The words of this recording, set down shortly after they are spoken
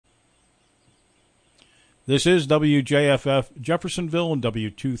This is WJFF Jeffersonville and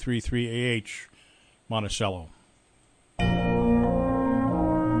W233AH Monticello.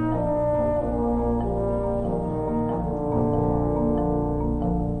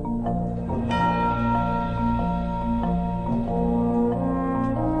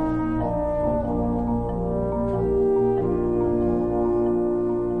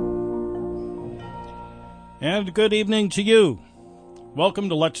 And good evening to you. Welcome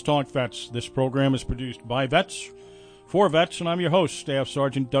to Let's Talk Vets. This program is produced by vets, for vets, and I'm your host, Staff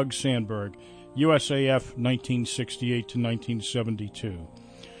Sergeant Doug Sandberg, USAF 1968 to 1972.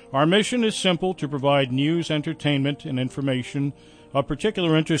 Our mission is simple: to provide news, entertainment, and information of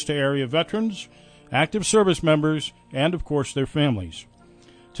particular interest to area veterans, active service members, and, of course, their families.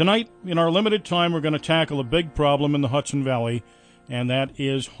 Tonight, in our limited time, we're going to tackle a big problem in the Hudson Valley, and that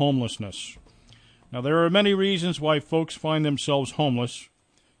is homelessness. Now, there are many reasons why folks find themselves homeless.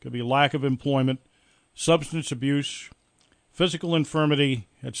 It could be lack of employment, substance abuse, physical infirmity,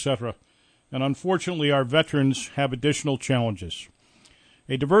 etc. And unfortunately, our veterans have additional challenges.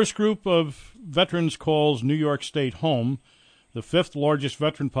 A diverse group of veterans calls New York State home, the fifth largest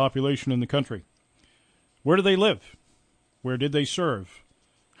veteran population in the country. Where do they live? Where did they serve?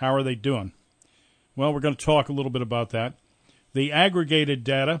 How are they doing? Well, we're going to talk a little bit about that. The aggregated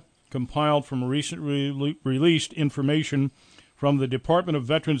data compiled from recently released information from the Department of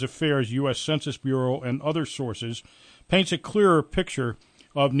Veterans Affairs, U.S. Census Bureau, and other sources, paints a clearer picture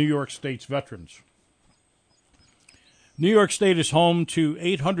of New York State's veterans. New York State is home to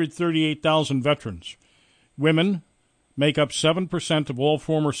 838,000 veterans. Women make up 7% of all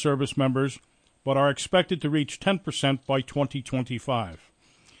former service members, but are expected to reach 10% by 2025.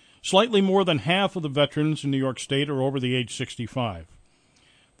 Slightly more than half of the veterans in New York State are over the age 65.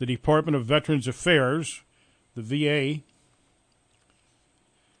 The Department of Veterans Affairs, the VA,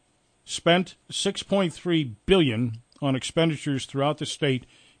 spent $6.3 billion on expenditures throughout the state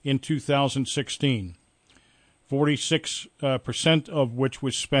in 2016, 46% of which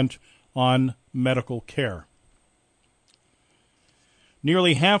was spent on medical care.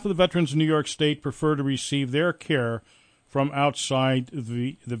 Nearly half of the veterans in New York State prefer to receive their care from outside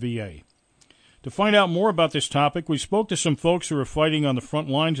the VA. To find out more about this topic, we spoke to some folks who are fighting on the front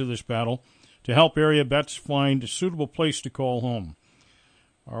lines of this battle to help area vets find a suitable place to call home.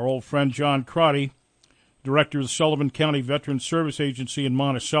 Our old friend John Crotty, director of the Sullivan County Veterans Service Agency in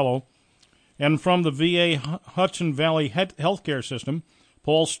Monticello, and from the VA Hudson Valley Healthcare System,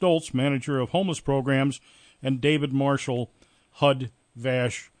 Paul Stoltz, manager of homeless programs, and David Marshall,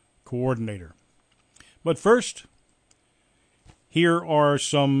 HUD-VASH coordinator. But first, here are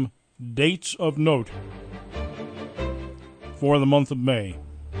some dates of note for the month of May.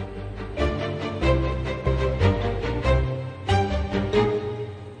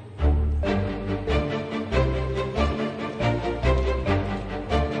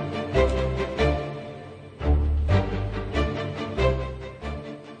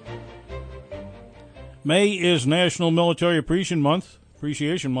 May is National Military Appreciation Month,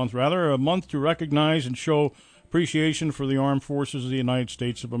 a month to recognize and show appreciation for the armed forces of the United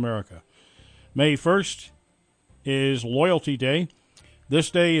States of America. May 1st is Loyalty Day. This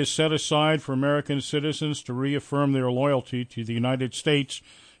day is set aside for American citizens to reaffirm their loyalty to the United States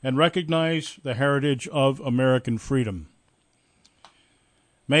and recognize the heritage of American freedom.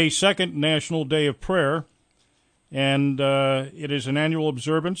 May 2nd, National Day of Prayer, and it is an annual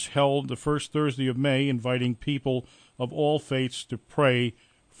observance held the first Thursday of May, inviting people of all faiths to pray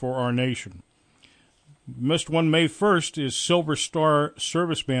for our nation. Missed one. May 1st is Silver Star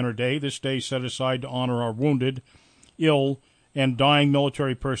Service Banner Day. This day set aside to honor our wounded, ill, and dying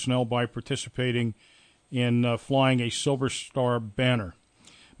military personnel by participating in flying a Silver Star banner.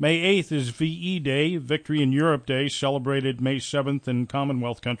 May 8th is VE Day, Victory in Europe Day, celebrated May 7th in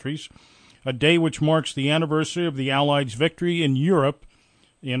Commonwealth countries, a day which marks the anniversary of the Allies' victory in Europe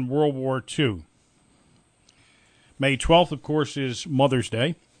in World War II. May 12th, of course, is Mother's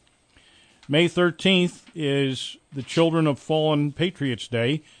Day. May 13th is the Children of Fallen Patriots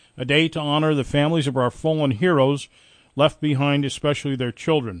Day, a day to honor the families of our fallen heroes left behind, especially their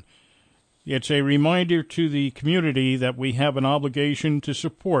children. It's a reminder to the community that we have an obligation to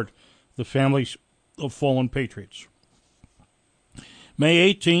support the families of fallen patriots.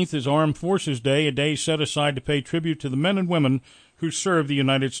 May 18th is Armed Forces Day, a day set aside to pay tribute to the men and women who serve the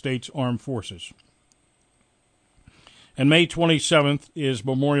United States Armed Forces. And May 27th is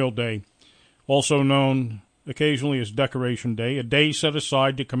Memorial Day, also known occasionally as Decoration Day, a day set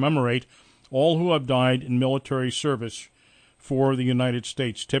aside to commemorate all who have died in military service for the United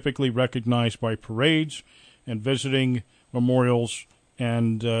States, typically recognized by parades and visiting memorials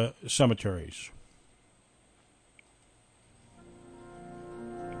and cemeteries.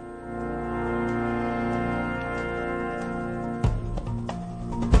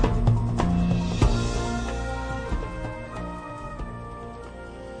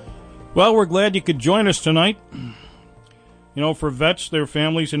 Well, we're glad you could join us tonight. You know, for vets, their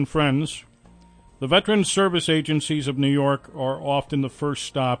families, and friends, the Veterans Service Agencies of New York are often the first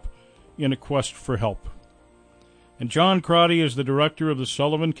stop in a quest for help. And John Crotty is the director of the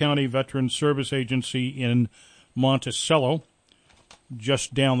Sullivan County Veterans Service Agency in Monticello,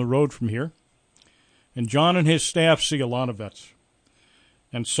 just down the road from here. And John and his staff see a lot of vets,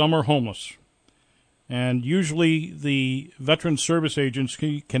 and some are homeless. And usually the Veterans Service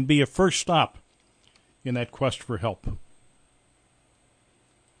Agency can be a first stop in that quest for help.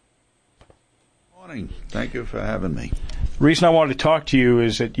 Morning. Thank you for having me. The reason I wanted to talk to you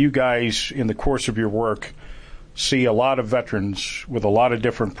is that you guys, in the course of your work, see a lot of veterans with a lot of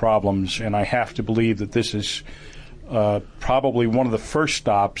different problems, and I have to believe that this is probably one of the first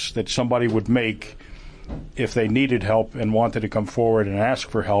stops that somebody would make if they needed help and wanted to come forward and ask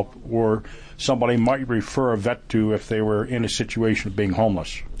for help, or somebody might refer a vet to if they were in a situation of being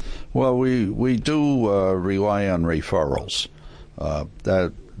homeless. Well, we do rely on referrals.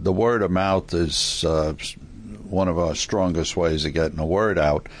 That the word of mouth is one of our strongest ways of getting the word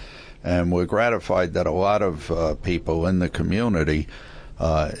out, and we're gratified that a lot of people in the community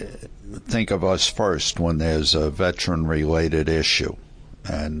think of us first when there's a veteran-related issue.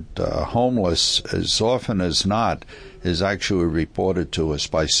 And homeless, as often as not, is actually reported to us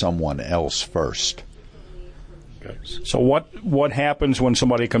by someone else first. Okay. So what happens when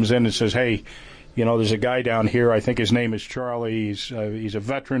somebody comes in and says, hey, you know, there's a guy down here, I think his name is Charlie, he's a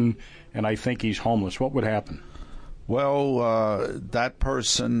veteran, and I think he's homeless. What would happen? Well, that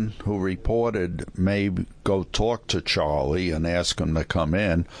person who reported may go talk to Charlie and ask him to come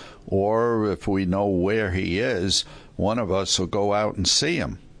in, or if we know where he is, one of us will go out and see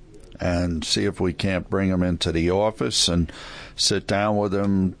him and see if we can't bring him into the office and sit down with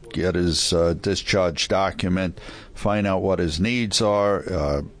him, get his discharge document, find out what his needs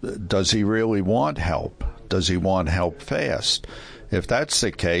are. Does he really want help? Does he want help fast? If that's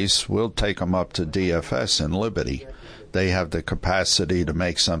the case, we'll take him up to DFS in Liberty. They have the capacity to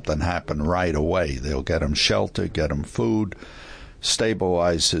make something happen right away. They'll get him shelter, get him food,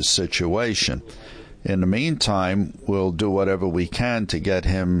 stabilize his situation. In the meantime, we'll do whatever we can to get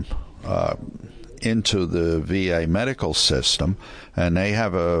him into the VA medical system, and they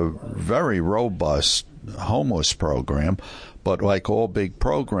have a very robust homeless program. But like all big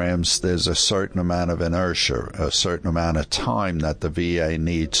programs, there's a certain amount of inertia, a certain amount of time that the VA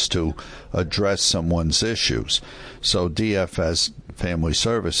needs to address someone's issues. So DFS Family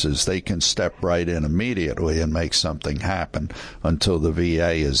Services, they can step right in immediately and make something happen until the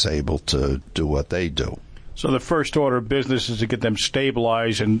VA is able to do what they do. So the first order of business is to get them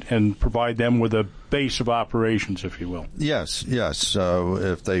stabilized and provide them with a base of operations, if you will. Yes.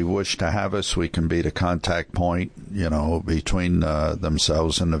 If they wish to have us, we can be the contact point, between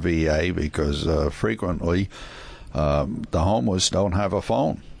themselves and the VA, because frequently the homeless don't have a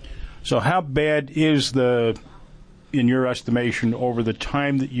phone. So how bad is in your estimation, over the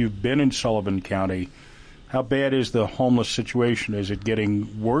time that you've been in Sullivan County, how bad is the homeless situation? Is it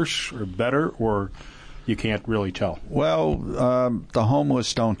getting worse or better, or you can't really tell? Well, the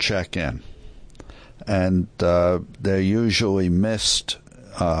homeless don't check in, and they're usually missed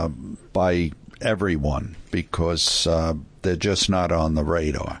by everyone because they're just not on the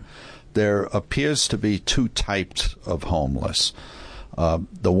radar. There appears to be two types of homeless.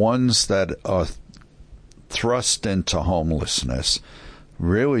 The ones that are thrust into homelessness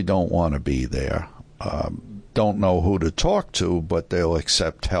really don't want to be there, don't know who to talk to, but they'll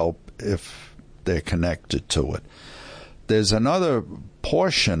accept help if they're connected to it. There's another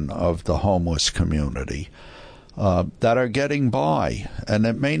portion of the homeless community that are getting by, and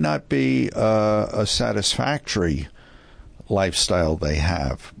it may not be a satisfactory lifestyle they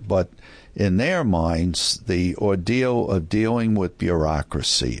have, but in their minds, the ordeal of dealing with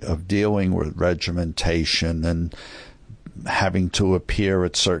bureaucracy, of dealing with regimentation and having to appear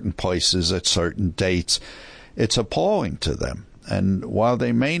at certain places at certain dates, it's appalling to them. And while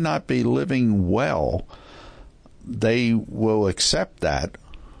they may not be living well, they will accept that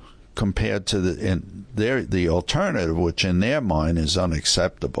compared to the alternative, which in their mind is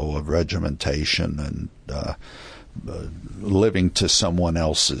unacceptable, of regimentation and living to someone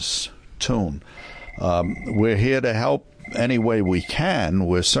else's tune. We're here to help any way we can.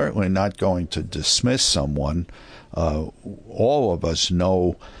 We're certainly not going to dismiss someone. All of us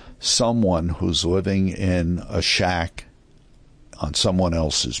know someone who's living in a shack on someone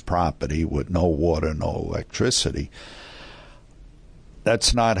else's property with no water, no electricity.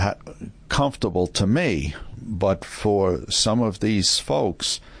 That's not comfortable to me, but for some of these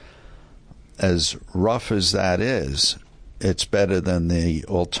folks, as rough as that is, it's better than the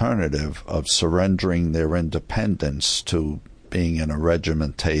alternative of surrendering their independence to being in a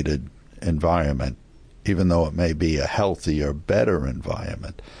regimentated environment, even though it may be a healthier, better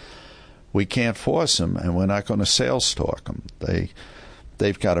environment. We can't force them, and we're not going to sales talk them.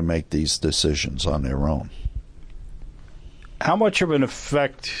 They've got to make these decisions on their own. How much of an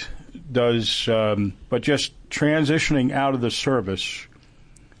effect does, but just transitioning out of the service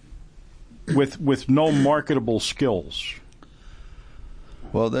with no marketable skills?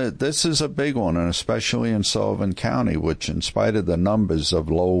 Well, this is a big one, and especially in Sullivan County, which in spite of the numbers of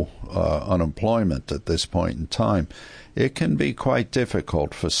low unemployment at this point in time, it can be quite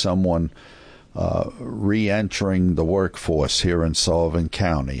difficult for someone re-entering the workforce here in Sullivan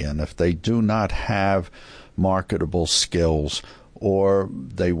County. And if they do not have marketable skills, or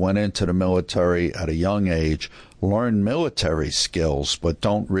they went into the military at a young age, learn military skills, but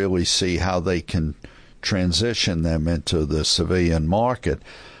don't really see how they can transition them into the civilian market,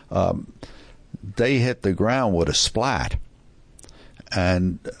 they hit the ground with a splat.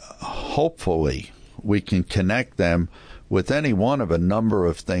 And hopefully we can connect them with any one of a number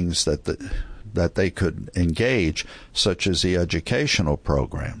of things that they could engage, such as the educational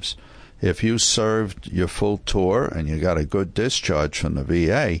programs. If you served your full tour and you got a good discharge from the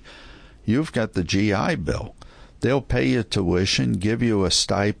VA, you've got the GI Bill. They'll pay you tuition, give you a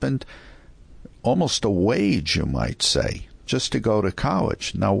stipend, almost a wage, you might say, just to go to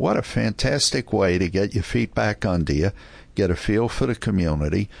college. Now, what a fantastic way to get your feet back under you, get a feel for the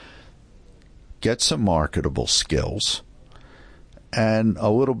community, get some marketable skills, and a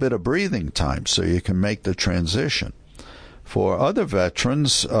little bit of breathing time so you can make the transition. For other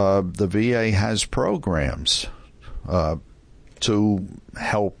veterans, the VA has programs to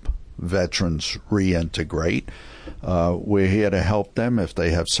help veterans reintegrate. We're here to help them if they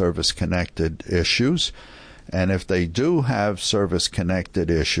have service-connected issues. And if they do have service-connected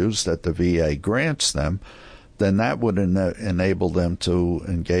issues that the VA grants them, then that would enable them to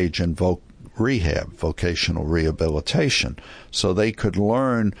engage in rehab, vocational rehabilitation, so they could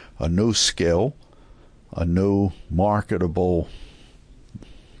learn a new skill, a new marketable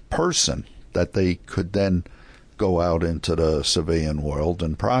person that they could then go out into the civilian world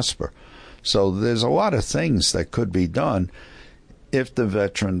and prosper. So there's a lot of things that could be done if the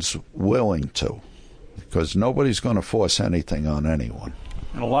veteran's willing to, because nobody's going to force anything on anyone.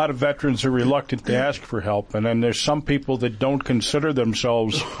 And a lot of veterans are reluctant to ask for help, and then there's some people that don't consider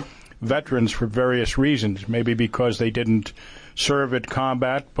themselves veterans for various reasons, maybe because they didn't serve at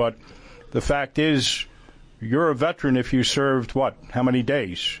combat, but the fact is you're a veteran if you served, how many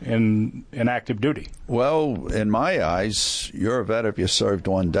days in active duty? Well, in my eyes, you're a vet if you served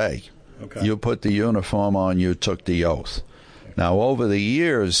one day. Okay. You put the uniform on, you took the oath. Now, over the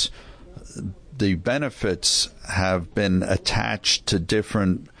years, the benefits have been attached to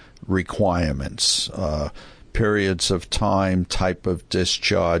different requirements, periods of time, type of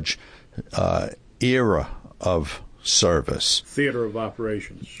discharge, era of service. Theater of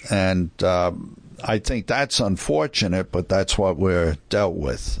operations. And I think that's unfortunate, but that's what we're dealt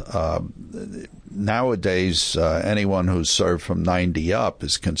with. Nowadays, anyone who's served from 90 up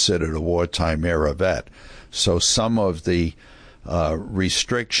is considered a wartime era vet. So some of the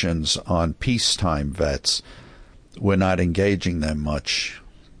restrictions on peacetime vets, we're not engaging them much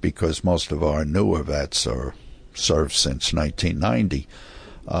because most of our newer vets are served since 1990.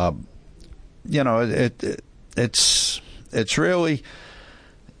 It's really,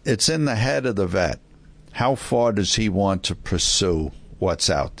 it's in the head of the vet. How far does he want to pursue what's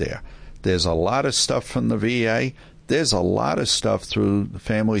out there? There's a lot of stuff from the VA. There's a lot of stuff through the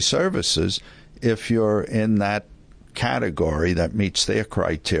family services if you're in that category that meets their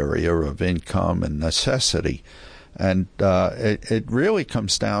criteria of income and necessity. And it really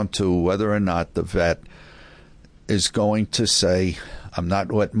comes down to whether or not the vet is going to say, I'm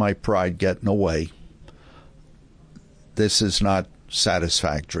not letting my pride get in the way. This is not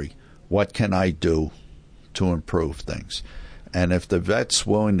satisfactory. What can I do to improve things? And if the vet's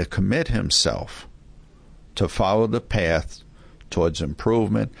willing to commit himself to follow the path towards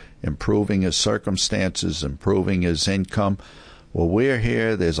improvement, improving his circumstances, improving his income, well, we're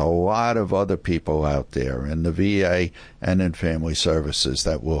here. There's a lot of other people out there in the VA and in family services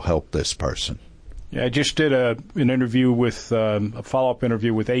that will help this person. Yeah, I just did an interview with a follow-up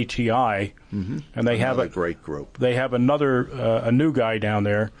interview with ATI, and they have a great group. They have a new guy down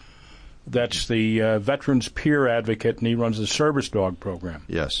there. That's the Veterans Peer Advocate, and he runs the Service Dog program.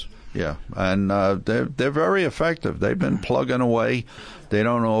 Yes, yeah, and they're very effective. They've been plugging away. They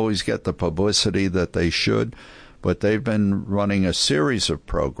don't always get the publicity that they should, but they've been running a series of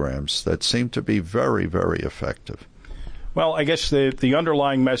programs that seem to be very, very effective. Well, I guess the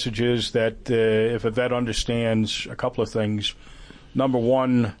underlying message is that if a vet understands a couple of things, number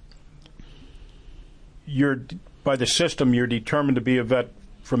one, by the system, you're determined to be a vet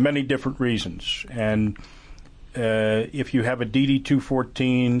for many different reasons. And if you have a DD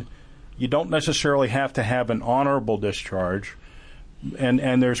 214, you don't necessarily have to have an honorable discharge.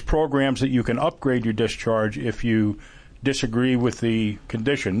 And there's programs that you can upgrade your discharge if you disagree with the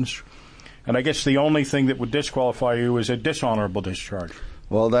conditions. And I guess the only thing that would disqualify you is a dishonorable discharge.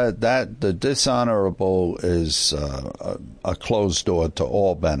 Well, the dishonorable is a closed door to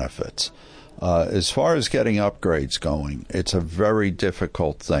all benefits. As far as getting upgrades going, it's a very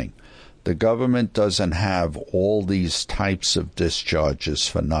difficult thing. The government doesn't have all these types of discharges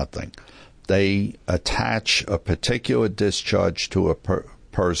for nothing. They attach a particular discharge to a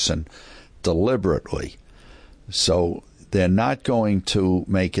person deliberately. So they're not going to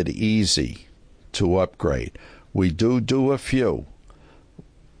make it easy to upgrade. We do a few.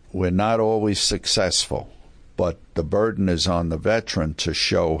 We're not always successful, but the burden is on the veteran to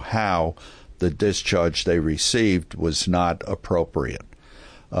show how the discharge they received was not appropriate.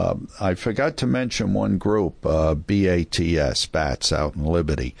 I forgot to mention one group, BATS, BATS out in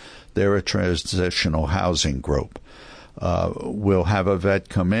Liberty. They're a transitional housing group. We'll have a vet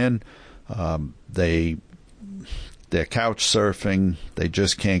come in. They're couch surfing. They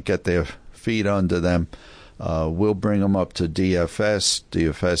just can't get their feet under them. We'll bring them up to DFS.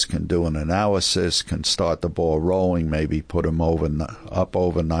 DFS can do an analysis, can start the ball rolling, maybe put them up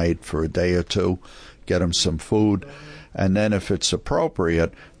overnight for a day or two, get them some food, and then if it's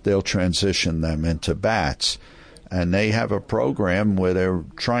appropriate, they'll transition them into BATS. And they have a program where they're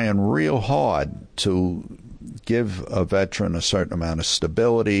trying real hard to give a veteran a certain amount of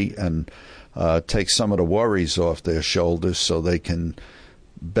stability and take some of the worries off their shoulders so they can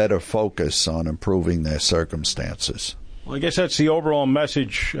better focus on improving their circumstances. Well, I guess that's the overall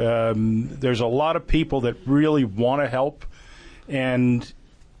message. There's a lot of people that really want to help, and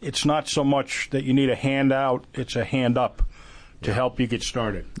it's not so much that you need a hand out, it's a hand up to help you get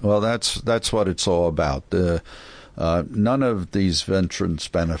started. Well, that's what it's all about. None of these veterans'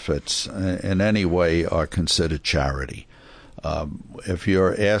 benefits in any way are considered charity. If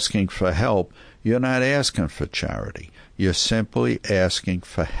you're asking for help, you're not asking for charity. You're simply asking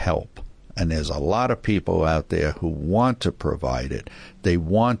for help. And there's a lot of people out there who want to provide it. They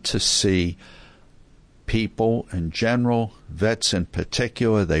want to see people in general, vets in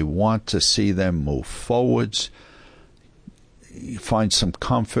particular, they want to see them move forwards, find some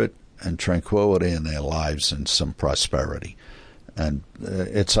comfort and tranquility in their lives and some prosperity. And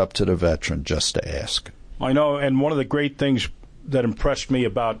it's up to the veteran just to ask. I know, and one of the great things that impressed me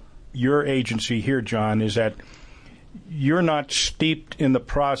about your agency here, John, is that you're not steeped in the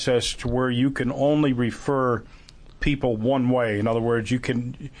process to where you can only refer people one way. In other words, you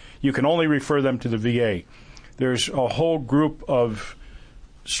can only refer them to the VA. There's a whole group of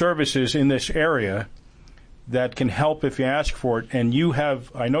services in this area that can help if you ask for it. And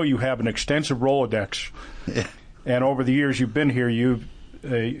I know you have an extensive Rolodex. Yeah. And over the years you've been here, you've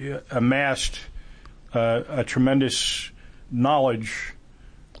amassed a tremendous knowledge,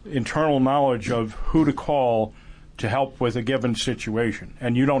 internal knowledge of who to call to help with a given situation.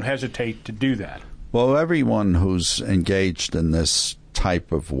 And you don't hesitate to do that. Well, everyone who's engaged in this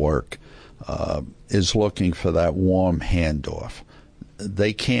type of work is looking for that warm handoff.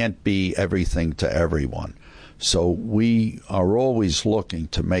 They can't be everything to everyone. So we are always looking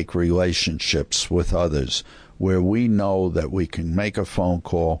to make relationships with others where we know that we can make a phone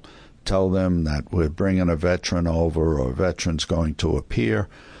call, tell them that we're bringing a veteran over or a veteran's going to appear.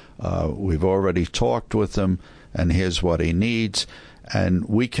 We've already talked with them, and here's what he needs. And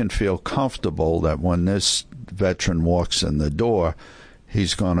we can feel comfortable that when this veteran walks in the door,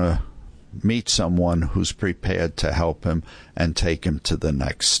 he's going to meet someone who's prepared to help him and take him to the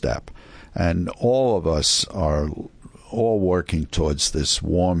next step. And all of us are all working towards this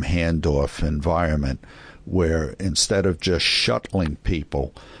warm handoff environment where instead of just shuttling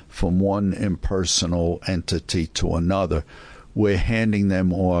people from one impersonal entity to another, we're handing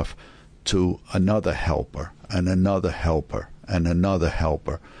them off to another helper and another helper and another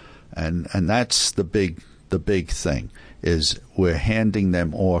helper. And that's the big thing, is we're handing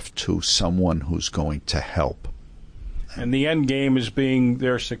them off to someone who's going to help. And the end game is being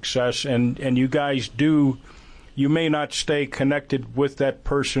their success. And you guys you may not stay connected with that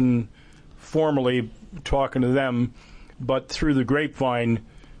person formally talking to them, but through the grapevine,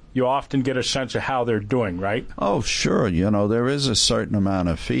 you often get a sense of how they're doing, right? Oh, sure. There is a certain amount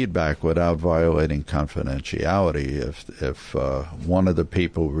of feedback without violating confidentiality. If one of the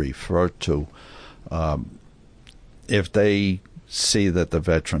people referred to if they see that the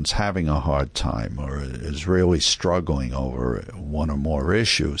veteran's having a hard time or is really struggling over one or more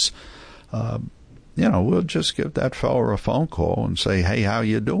issues, we'll just give that fellow a phone call and say, hey, how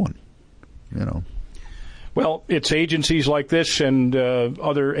you doing? Well, it's agencies like this and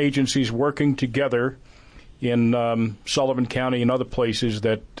other agencies working together in Sullivan County and other places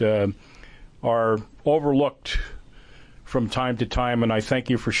that are overlooked from time to time, and I thank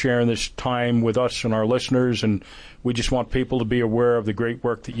you for sharing this time with us and our listeners, and we just want people to be aware of the great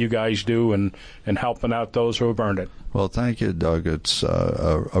work that you guys do and helping out those who have earned it. Well, thank you, Doug. It's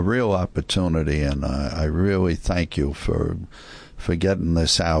a real opportunity, and I really thank you for getting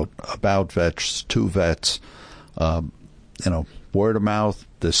this out about vets, to vets. Word of mouth,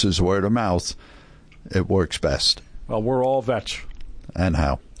 this is word of mouth. It works best. Well, we're all vets. And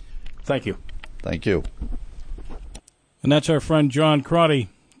how? Thank you. Thank you. And that's our friend John Crotty,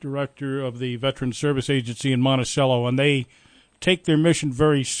 director of the Veteran Service Agency in Monticello, and they take their mission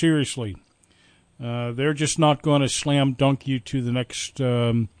very seriously. They're just not going to slam dunk you to the next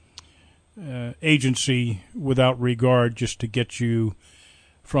agency without regard just to get you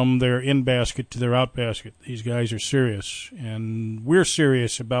from their in basket to their out basket. These guys are serious, and we're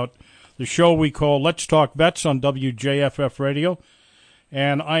serious about the show we call Let's Talk Vets on WJFF Radio,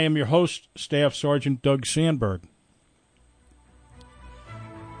 and I am your host, Staff Sergeant Doug Sandberg.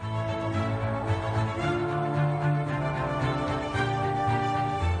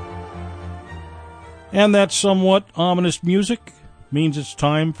 And that somewhat ominous music means it's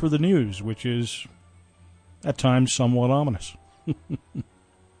time for the news, which is at times somewhat ominous.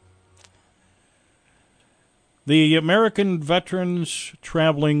 The American Veterans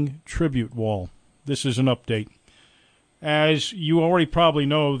Traveling Tribute Wall. This is an update. As you already probably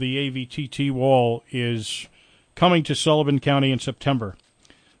know, the AVTT wall is coming to Sullivan County in September.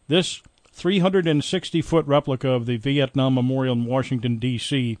 This 360-foot replica of the Vietnam Memorial in Washington,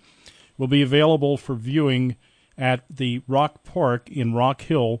 D.C., will be available for viewing at the Rock Park in Rock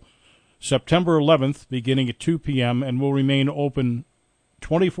Hill September 11th, beginning at 2 p.m., and will remain open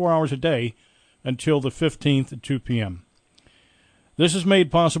 24 hours a day until the 15th at 2 p.m. This is made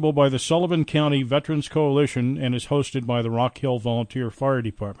possible by the Sullivan County Veterans Coalition and is hosted by the Rock Hill Volunteer Fire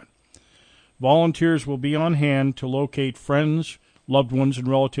Department. Volunteers will be on hand to locate friends, loved ones, and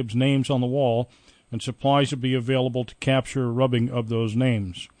relatives' names on the wall, and supplies will be available to capture a rubbing of those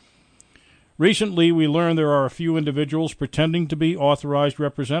names. Recently, we learned there are a few individuals pretending to be authorized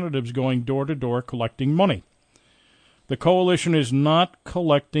representatives going door-to-door collecting money. The coalition is not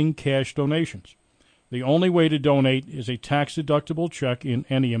collecting cash donations. The only way to donate is a tax-deductible check in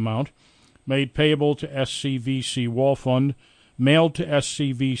any amount, made payable to SCVC Wall Fund, mailed to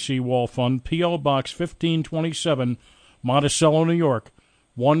SCVC Wall Fund, P.O. Box 1527, Monticello, New York,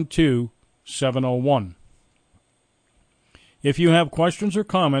 12701. If you have questions or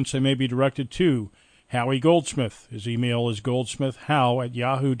comments, they may be directed to Howie Goldsmith. His email is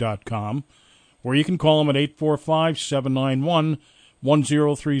goldsmithhow@yahoo.com, or you can call him at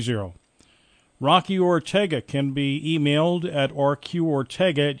 845-791-1030. Rocky Ortega can be emailed at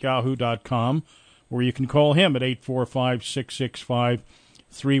rqortega@yahoo.com, or you can call him at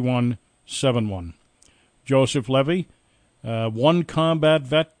 845-665-3171. Joseph Levy, One Combat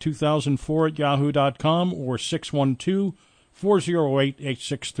Vet 2004 at yahoo.com, or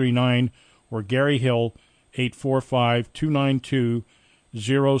 612-408-8639, or Gary Hill,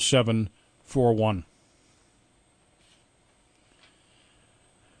 845-292-0741.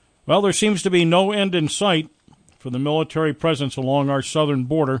 Well, there seems to be no end in sight for the military presence along our southern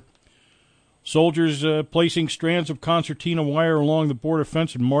border. Soldiers placing strands of concertina wire along the border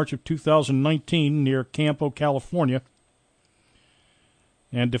fence in March of 2019 near Campo, California.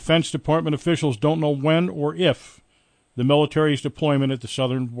 And Defense Department officials don't know when or if the military's deployment at the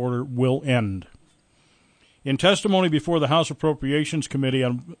southern border will end. In testimony before the House Appropriations Committee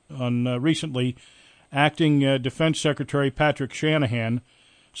on recently, Acting Defense Secretary Patrick Shanahan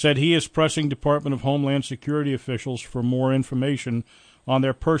said he is pressing Department of Homeland Security officials for more information on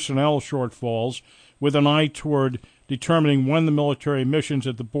their personnel shortfalls with an eye toward determining when the military missions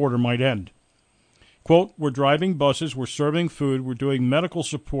at the border might end. Quote, "We're driving buses, we're serving food, we're doing medical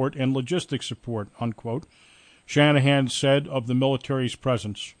support and logistics support," unquote, Shanahan said of the military's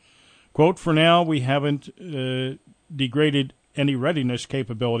presence. Quote, "For now, we haven't degraded any readiness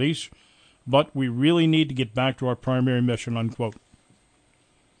capabilities, but we really need to get back to our primary mission," unquote.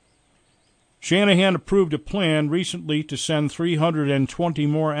 Shanahan approved a plan recently to send 320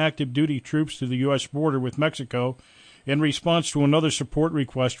 more active duty troops to the U.S. border with Mexico in response to another support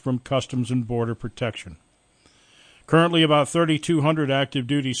request from Customs and Border Protection. Currently, about 3,200 active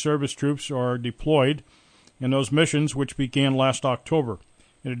duty service troops are deployed in those missions, which began last October.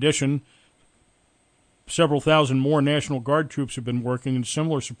 In addition, several thousand more National Guard troops have been working in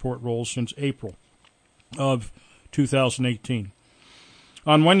similar support roles since April of 2018.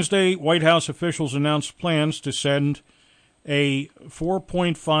 On Wednesday, White House officials announced plans to send a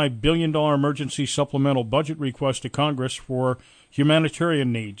 $4.5 billion emergency supplemental budget request to Congress for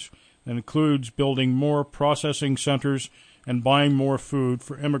humanitarian needs. That includes building more processing centers and buying more food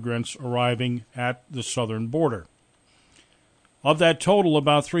for immigrants arriving at the southern border. Of that total,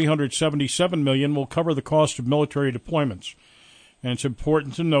 about $377 million will cover the cost of military deployments. And it's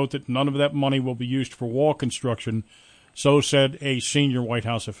important to note that none of that money will be used for wall construction, so said a senior White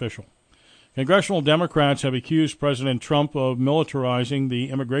House official. Congressional Democrats have accused President Trump of militarizing the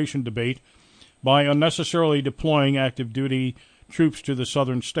immigration debate by unnecessarily deploying active duty troops to the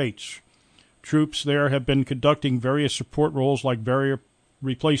southern states. Troops there have been conducting various support roles like barrier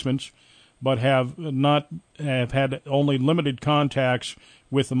replacements, but have had only limited contacts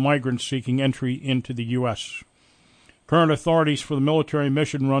with the migrants seeking entry into the U.S. Current authorities for the military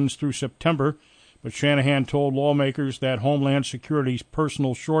mission runs through September, but Shanahan told lawmakers that Homeland Security's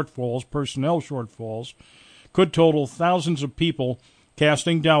personnel shortfalls, could total thousands of people,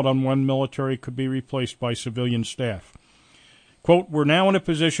 casting doubt on when military could be replaced by civilian staff. Quote, "We're now in a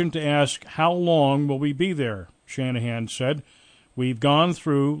position to ask, how long will we be there?" Shanahan said. "We've gone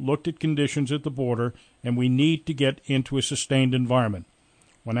through, looked at conditions at the border, and we need to get into a sustained environment."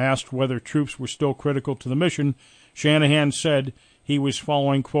 When asked whether troops were still critical to the mission, Shanahan said he was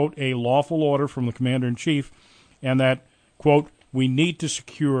following, quote, "a lawful order from the commander-in-chief," and that, quote, "we need to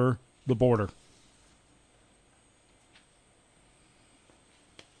secure the border."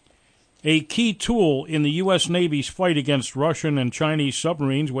 A key tool in the U.S. Navy's fight against Russian and Chinese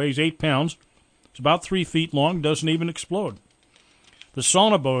submarines weighs 8 pounds. It's about 3 feet long, doesn't even explode. The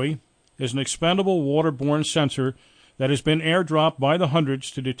sonobuoy is an expendable waterborne sensor that has been airdropped by the hundreds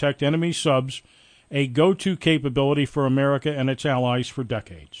to detect enemy subs, a go-to capability for America and its allies for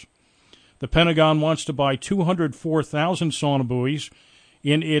decades. The Pentagon wants to buy 204,000 sonobuoys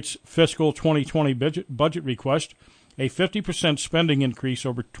in its fiscal 2020 budget request, a 50% spending increase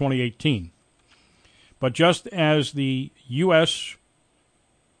over 2018. But just as the U.S.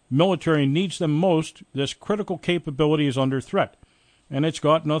 military needs them most, this critical capability is under threat, and it's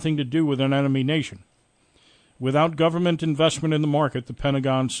got nothing to do with an enemy nation. Without government investment in the market, the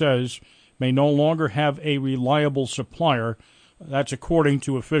Pentagon says, may no longer have a reliable supplier. That's according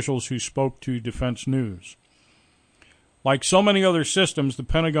to officials who spoke to Defense News. Like so many other systems, the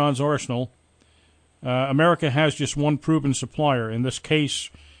Pentagon's arsenal, America has just one proven supplier. In this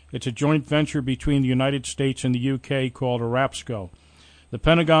case, it's a joint venture between the United States and the UK called Arabsco. The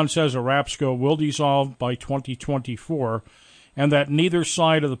Pentagon says Arabsco will dissolve by 2024, and that neither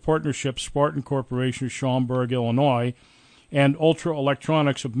side of the partnership, Spartan Corporation of Schaumburg, Illinois, and Ultra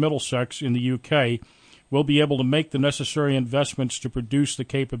Electronics of Middlesex in the UK, will be able to make the necessary investments to produce the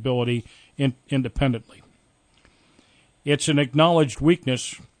capability independently. It's an acknowledged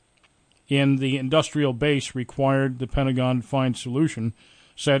weakness in the industrial base required the Pentagon find solution,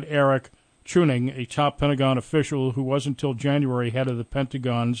 said Eric Chewning, a top Pentagon official who was until January head of the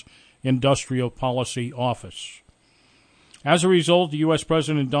Pentagon's Industrial Policy Office. As a result, the U.S.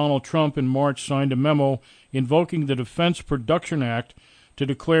 President Donald Trump in March signed a memo invoking the Defense Production Act to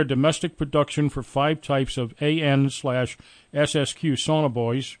declare domestic production for 5 types of AN/SSQ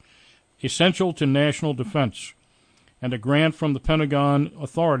sonobuoys essential to national defense, and a grant from the Pentagon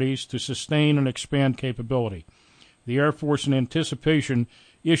authorities to sustain and expand capability. The Air Force, in anticipation,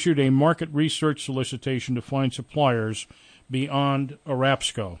 issued a market research solicitation to find suppliers beyond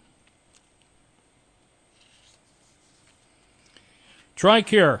Arabsco.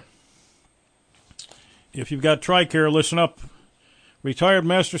 TRICARE. If you've got TRICARE, listen up. Retired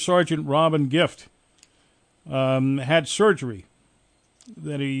Master Sergeant Robin Gift had surgery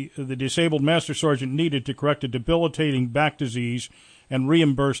that the disabled Master Sergeant needed to correct a debilitating back disease and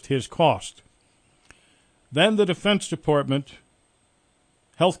reimbursed his cost. Then the Defense Department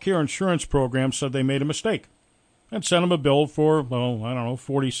health care insurance program said they made a mistake and sent him a bill for,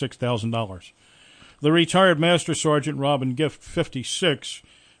 $46,000. The retired Master Sergeant Robin Gift, 56,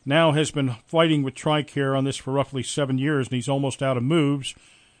 now has been fighting with TRICARE on this for roughly 7 years, and he's almost out of moves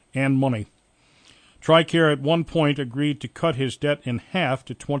and money. TRICARE at one point agreed to cut his debt in half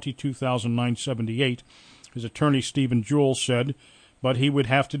to $22,978, his attorney Stephen Jewell said, but he would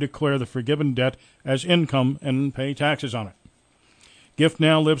have to declare the forgiven debt as income and pay taxes on it. Gift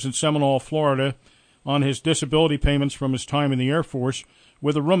now lives in Seminole, Florida, on his disability payments from his time in the Air Force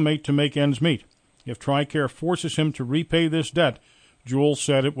with a roommate to make ends meet. If TRICARE forces him to repay this debt, Jewell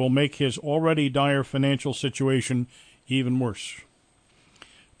said it will make his already dire financial situation even worse.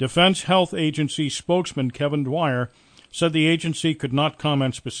 Defense Health Agency spokesman Kevin Dwyer said the agency could not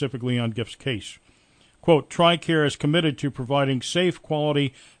comment specifically on Gift's case. Quote, TRICARE is committed to providing safe,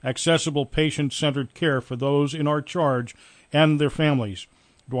 quality, accessible, patient-centered care for those in our charge and their families,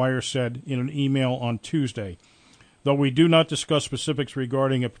 Dwyer said in an email on Tuesday. Though we do not discuss specifics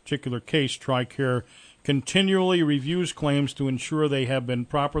regarding a particular case, TRICARE continually reviews claims to ensure they have been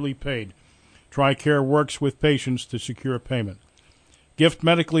properly paid. TRICARE works with patients to secure payment. Gift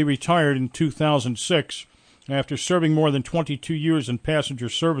medically retired in 2006 after serving more than 22 years in passenger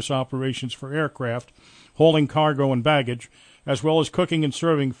service operations for aircraft, hauling cargo and baggage, as well as cooking and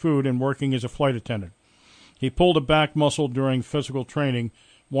serving food and working as a flight attendant. He pulled a back muscle during physical training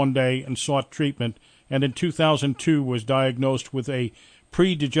one day and sought treatment, and in 2002 was diagnosed with a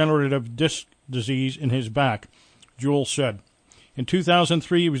pre-degenerative disc disease in his back, Jewell said. In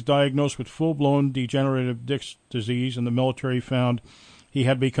 2003, he was diagnosed with full-blown degenerative disc disease, and the military found he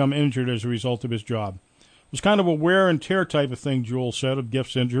had become injured as a result of his job. It was kind of a wear and tear type of thing, Jewell said, of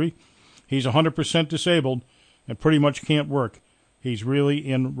Gift's injury. He's 100% disabled and pretty much can't work. He's really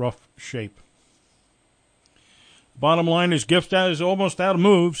in rough shape. Bottom line is Gift is almost out of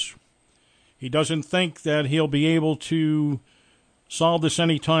moves. He doesn't think that he'll be able to solve this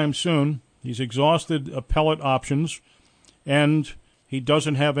anytime soon. He's exhausted appellate options, and he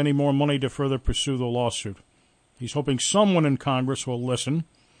doesn't have any more money to further pursue the lawsuit. He's hoping someone in Congress will listen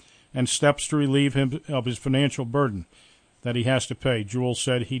and steps to relieve him of his financial burden that he has to pay. Jewell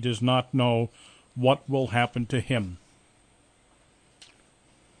said he does not know what will happen to him.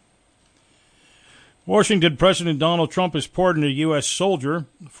 Washington President Donald Trump has pardoned a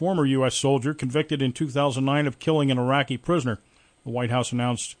former U.S. soldier, convicted in 2009 of killing an Iraqi prisoner, the White House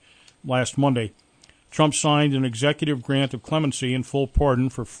announced last Monday. Trump signed an executive grant of clemency and full pardon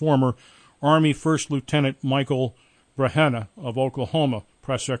for former Army First Lieutenant Michael Brehena of Oklahoma,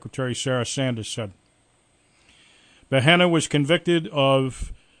 Press Secretary Sarah Sanders said. Brehena was convicted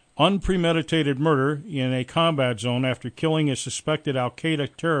of unpremeditated murder in a combat zone after killing a suspected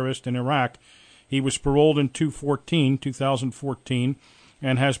al-Qaeda terrorist in Iraq. He was paroled in 2014,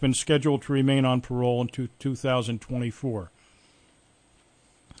 and has been scheduled to remain on parole until 2024.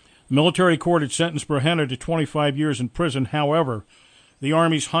 The military court had sentenced Brehena to 25 years in prison. However, the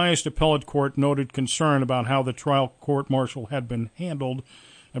Army's highest appellate court noted concern about how the trial court-martial had been handled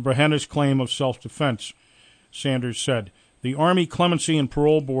and Brehena's claim of self-defense. Sanders said, the Army Clemency and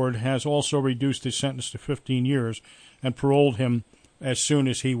Parole Board has also reduced his sentence to 15 years and paroled him as soon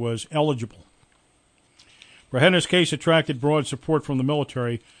as he was eligible. Brehena's case attracted broad support from the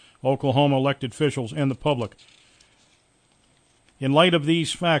military, Oklahoma elected officials, and the public. In light of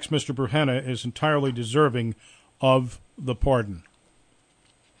these facts, Mr. Brehena is entirely deserving of the pardon.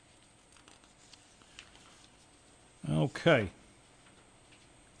 Okay. I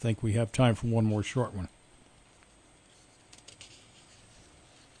think we have time for one more short one.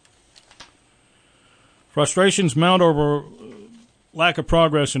 Frustrations mount over lack of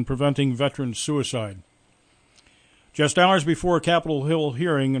progress in preventing veteran suicide. Just hours before a Capitol Hill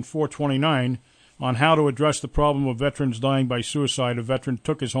hearing in 429 on how to address the problem of veterans dying by suicide, a veteran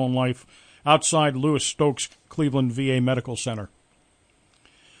took his own life outside Louis Stokes Cleveland VA Medical Center.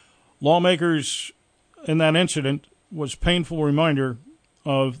 Lawmakers in that incident was a painful reminder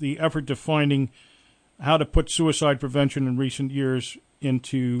of the effort to finding how to put suicide prevention in recent years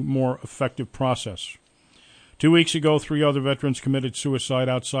into more effective process. 2 weeks ago, 3 other veterans committed suicide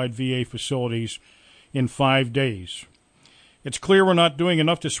outside VA facilities in 5 days. It's clear we're not doing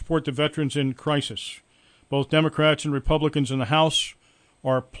enough to support the veterans in crisis. Both Democrats and Republicans in the House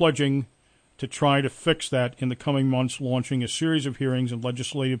are pledging to try to fix that in the coming months, launching a series of hearings and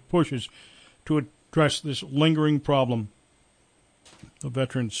legislative pushes to address this lingering problem of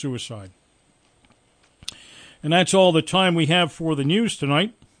veteran suicide. And that's all the time we have for the news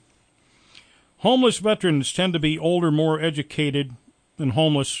tonight. Homeless veterans tend to be older, more educated than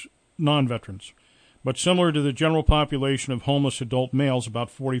homeless non-veterans. But similar to the general population of homeless adult males,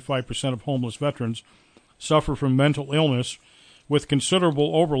 about 45% of homeless veterans suffer from mental illness, with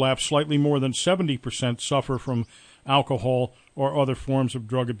considerable overlap. Slightly more than 70% suffer from alcohol or other forms of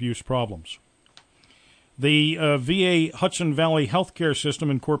drug abuse problems. The VA Hudson Valley Healthcare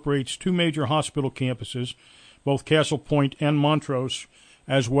System incorporates 2 major hospital campuses, both Castle Point and Montrose,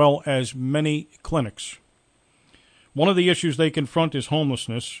 as well as many clinics. One of the issues they confront is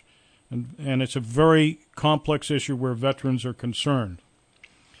homelessness, and it's a very complex issue where veterans are concerned.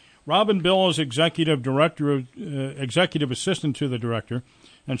 Robin Bill is executive assistant to the director,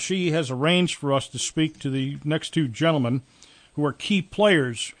 and she has arranged for us to speak to the next 2 gentlemen who are key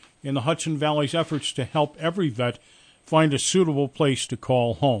players in the Hudson Valley's efforts to help every vet find a suitable place to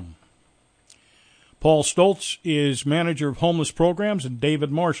call home. Paul Stoltz is manager of homeless programs, and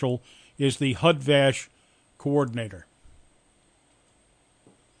David Marshall is the HUD-VASH coordinator.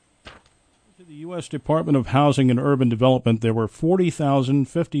 To the U.S. Department of Housing and Urban Development, there were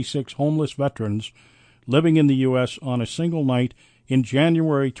 40,056 homeless veterans living in the U.S. on a single night in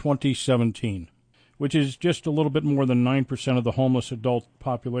January 2017, which is just a little bit more than 9% of the homeless adult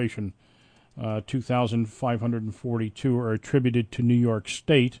population. 2,542 are attributed to New York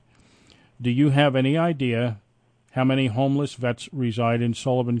State. Do you have any idea how many homeless vets reside in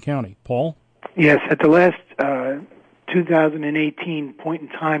Sullivan County? Paul? Yes, at the last 2018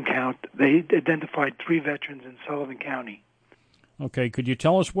 point-in-time count, they identified 3 veterans in Sullivan County. Okay, could you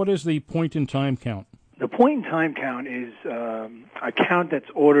tell us what is the point-in-time count? The point-in-time count is a count that's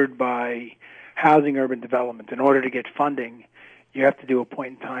ordered by Housing Urban Development. In order to get funding, you have to do a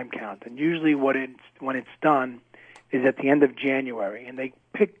point-in-time count. And usually when it's done is at the end of January. And they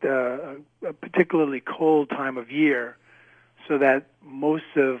picked a particularly cold time of year so that most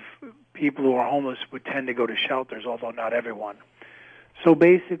of people who are homeless would tend to go to shelters, although not everyone. So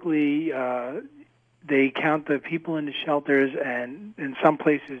basically, they count the people in the shelters, and in some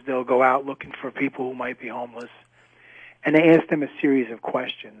places they'll go out looking for people who might be homeless. And they ask them a series of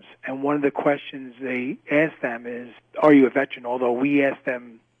questions. And one of the questions they ask them is, are you a veteran? Although we ask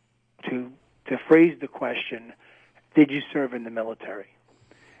them to phrase the question, did you serve in the military?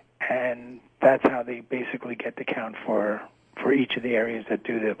 And that's how they basically get the count for each of the areas that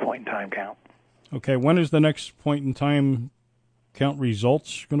do the point-in-time count. Okay, when is the next point-in-time count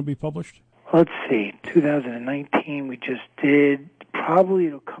results going to be published? Let's see, 2019 we just did. Probably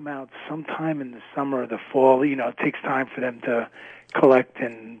it'll come out sometime in the summer or the fall. You know, it takes time for them to collect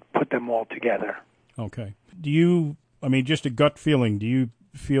and put them all together. Okay. Just a gut feeling, do you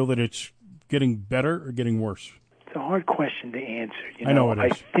feel that it's getting better or getting worse? It's a hard question to answer. I know it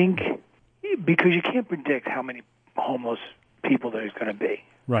is. I think because you can't predict how many homeless people there's going to be.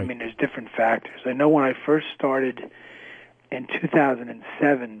 Right. I mean, there's different factors. I know when I first started in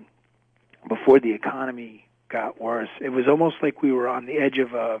 2007, before the economy got worse, it was almost like we were on the edge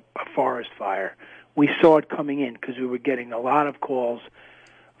of a forest fire. We saw it coming in because we were getting a lot of calls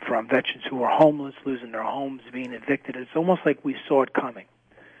from veterans who were homeless, losing their homes, being evicted. It's almost like we saw it coming.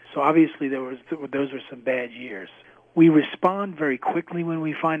 So obviously those were some bad years. We respond very quickly when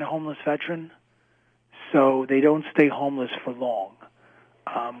we find a homeless veteran, so they don't stay homeless for long.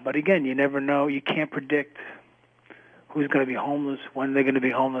 But again, you never know. You can't predict who's going to be homeless, when they're going to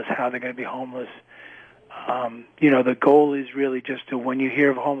be homeless, how they're going to be homeless. The goal is really just to, when you hear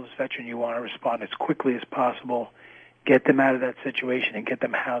of a homeless veteran, you want to respond as quickly as possible, get them out of that situation, and get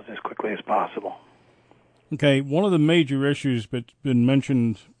them housed as quickly as possible. Okay, one of the major issues that's been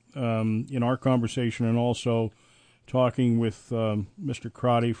mentioned in our conversation, and also talking with Mr.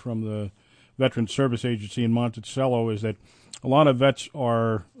 Crotty from the Veteran Service Agency in Monticello, is that a lot of vets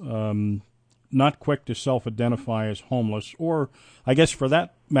are not quick to self-identify as homeless, or I guess for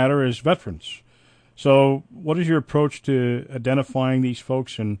that matter, as veterans. So what is your approach to identifying these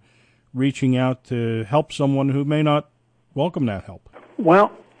folks and reaching out to help someone who may not welcome that help?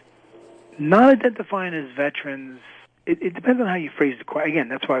 Well, not identifying as veterans, it depends on how you phrase the question. Again,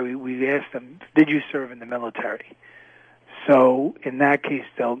 that's why we asked them, did you serve in the military? So in that case,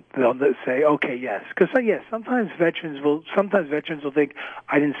 they'll say, okay, yes. Because, yes, sometimes veterans will think,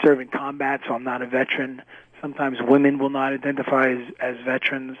 I didn't serve in combat, so I'm not a veteran. Sometimes women will not identify as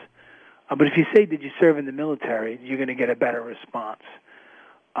veterans. But if you say, did you serve in the military, you're going to get a better response.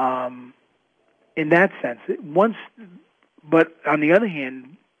 In that sense, but on the other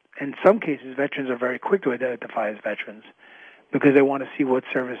hand, in some cases, veterans are very quick to identify as veterans because they want to see what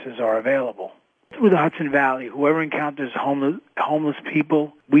services are available. Through the Hudson Valley, whoever encounters homeless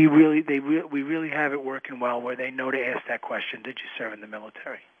people, we really have it working well where they know to ask that question, did you serve in the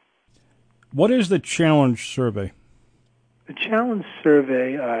military? What is the Challenge Survey? The Challenge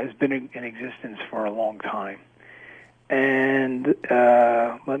Survey has been in existence for a long time. And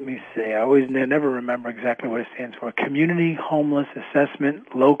let me see, I never remember exactly what it stands for. Community Homeless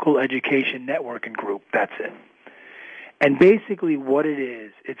Assessment Local Education Networking Group, that's it. And basically what it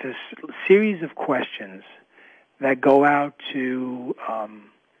is, it's a series of questions that go out to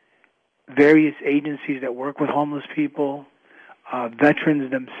various agencies that work with homeless people,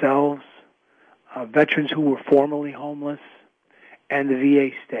 veterans themselves, veterans who were formerly homeless, and the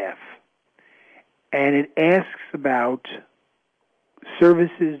VA staff. And it asks about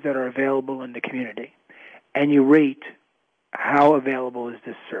services that are available in the community. And you rate how available is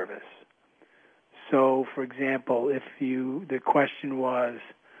this service. So, for example, the question was,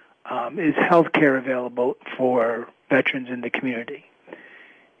 is health care available for veterans in the community?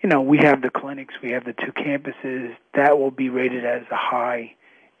 We have the clinics, we have the 2 campuses. That will be rated as a high,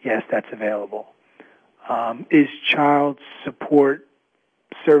 yes, that's available. Is child support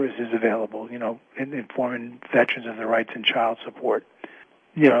services available, in informing veterans of their rights in child support?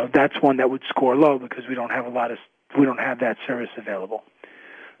 That's one that would score low because we don't have that service available.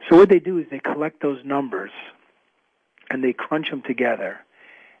 So what they do is they collect those numbers and they crunch them together,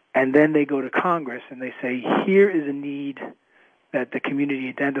 and then they go to Congress and they say, here is a need that the community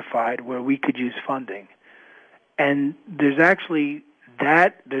identified where we could use funding. And there's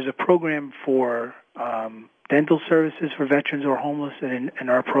a program for dental services for veterans who are homeless in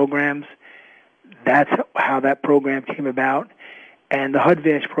our programs. That's how that program came about. And the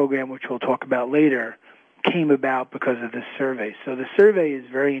HUD-VASH program, which we'll talk about later, came about because of this survey. So the survey is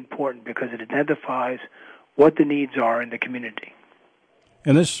very important because it identifies what the needs are in the community.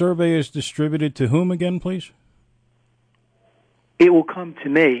 And this survey is distributed to whom again, please? It will come to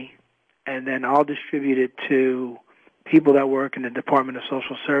me, and then I'll distribute it to people that work in the Department of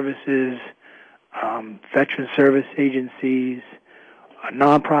Social Services, veteran service agencies,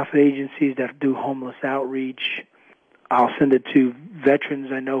 nonprofit agencies that do homeless outreach. I'll send it to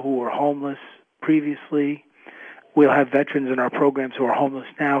veterans I know who were homeless previously. We'll have veterans in our programs who are homeless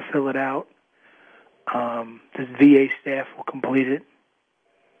now fill it out. The VA staff will complete it.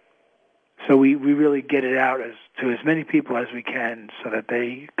 So we really get it out to as many people as we can so that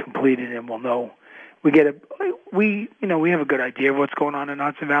they complete it and we'll know. We have a good idea of what's going on in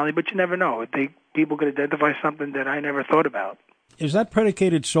Hudson Valley, but you never know. People could identify something that I never thought about. Is that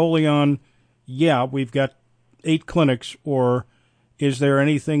predicated solely on, we've got 8 clinics, or is there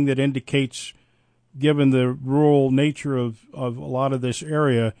anything that indicates, given the rural nature of a lot of this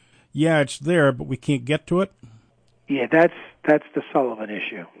area, it's there, but we can't get to it? Yeah, that's the Sullivan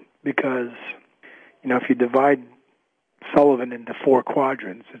issue. Because, if you divide Sullivan into 4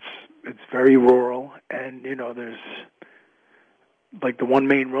 quadrants, it's very rural, and, there's like the one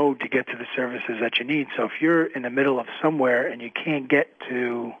main road to get to the services that you need. So if you're in the middle of somewhere and you can't get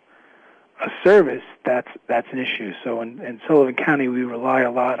to a service, that's an issue. So in Sullivan County, we rely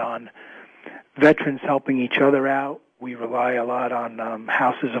a lot on veterans helping each other out. We rely a lot on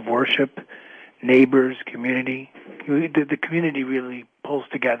houses of worship, neighbors, community. The community really pulls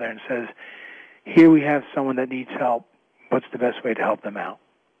together and says, here we have someone that needs help. What's the best way to help them out?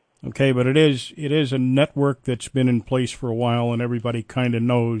 Okay, but it is a network that's been in place for a while, and everybody kind of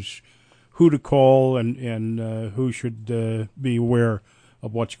knows who to call and who should be aware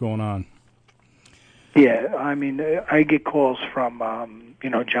of what's going on. Yeah, I mean, I get calls from,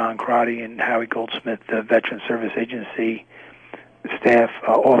 John Crotty and Howie Goldsmith, the Veteran Service Agency staff,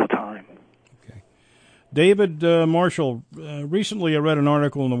 all the time. Okay. David Marshall, recently I read an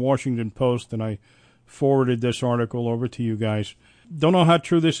article in the Washington Post, and I forwarded this article over to you guys. Don't know how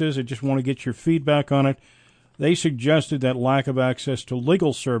true this is. I just want to get your feedback on it. They suggested that lack of access to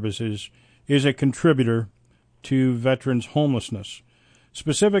legal services is a contributor to veterans' homelessness.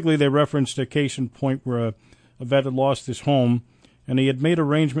 Specifically, they referenced a case in point where a vet had lost his home, and he had made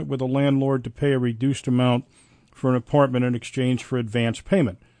arrangement with a landlord to pay a reduced amount for an apartment in exchange for advance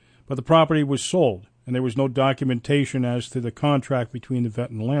payment. But the property was sold, and there was no documentation as to the contract between the vet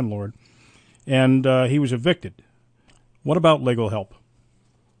and the landlord, and he was evicted. What about legal help?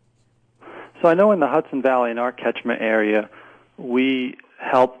 So I know in the Hudson Valley, in our catchment area, we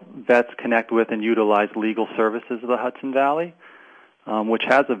help vets connect with and utilize legal services of the Hudson Valley, which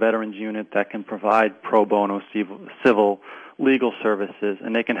has a veterans unit that can provide pro bono civil legal services,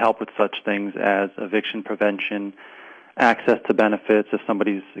 and they can help with such things as eviction prevention, access to benefits if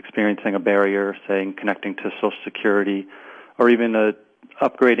somebody's experiencing a barrier, say connecting to Social Security, or even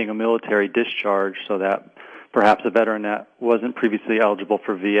upgrading a military discharge so that perhaps a veteran that wasn't previously eligible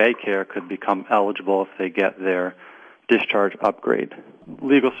for VA care could become eligible if they get their discharge upgrade.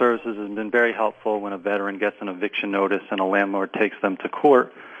 Legal services has been very helpful when a veteran gets an eviction notice and a landlord takes them to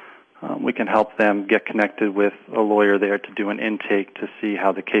court. We can help them get connected with a lawyer there to do an intake to see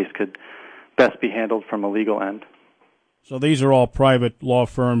how the case could best be handled from a legal end. So these are all private law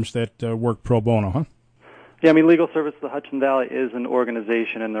firms that work pro bono, huh? Yeah, I mean, Legal Services of the Hudson Valley is an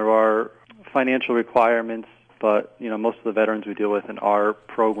organization, and there are financial requirements, but, most of the veterans we deal with in our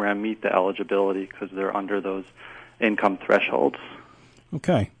program meet the eligibility because they're under those income thresholds.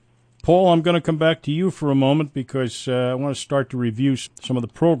 Okay. Paul, I'm going to come back to you for a moment because I want to start to review some of the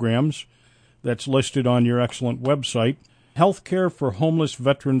programs that's listed on your excellent website. Healthcare for Homeless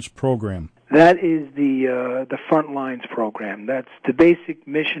Veterans Program. That is the Front Lines program. That's the basic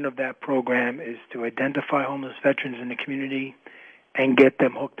mission of that program, is to identify homeless veterans in the community and get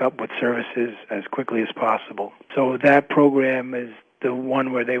them hooked up with services as quickly as possible. So that program is the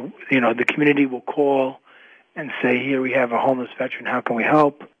one where the community will call and say, here we have a homeless veteran, how can we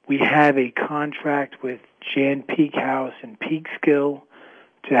help? We have a contract with Jan Peak House in Peekskill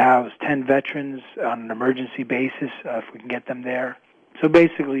to house 10 veterans on an emergency basis if we can get them there. So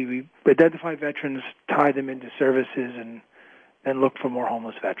basically, we identify veterans, tie them into services, and then look for more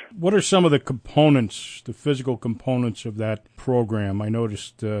homeless veterans. What are some of the components, the physical components of that program? I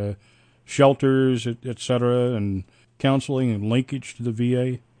noticed shelters, et cetera, and counseling and linkage to the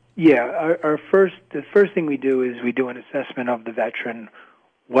VA. Yeah, the first thing we do is we do an assessment of the veteran,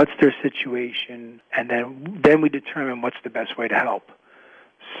 what's their situation, and then we determine what's the best way to help.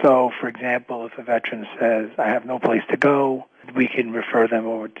 So, for example, if a veteran says, I have no place to go, we can refer them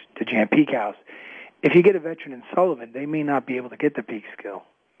over to Jan Peak House. If you get a veteran in Sullivan, they may not be able to get to Peekskill.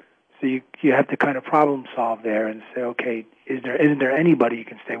 So you have to kind of problem solve there and say, okay, isn't there anybody you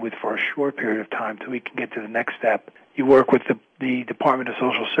can stay with for a short period of time till we can get to the next step? You work with the Department of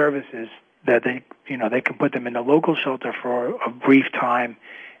Social Services that they can put them in a local shelter for a brief time,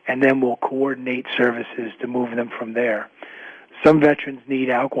 and then we'll coordinate services to move them from there. Some veterans need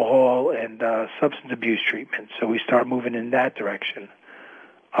alcohol and substance abuse treatment, so we start moving in that direction.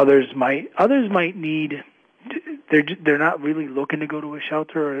 Others might need. They're not really looking to go to a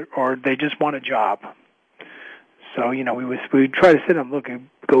shelter, or they just want a job. So we try to sit them, look, it'd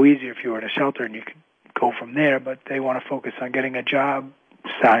go easier if you were in a shelter and you could go from there. But they want to focus on getting a job.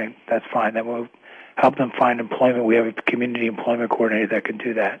 That's fine. Then we'll help them find employment. We have a community employment coordinator that can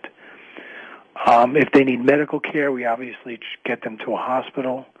do that. If they need medical care, we obviously get them to a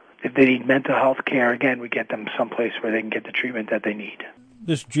hospital. If they need mental health care, again, we get them someplace where they can get the treatment that they need.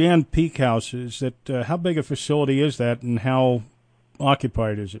 This Jan Peak House, how big a facility is that, and how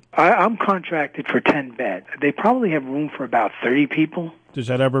occupied is it? I'm contracted for 10 beds. They probably have room for about 30 people. Does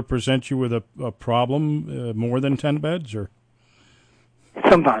that ever present you with a problem, more than 10 beds? Or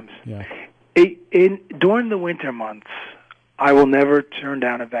sometimes. Yeah. During the winter months, I will never turn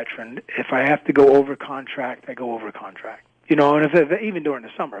down a veteran. If I have to go over contract, I go over contract. And even during the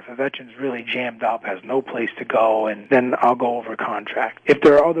summer, if a veteran's really jammed up, has no place to go, and then I'll go over contract. If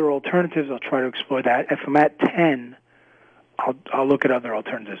there are other alternatives, I'll try to explore that. If I'm at 10, I'll look at other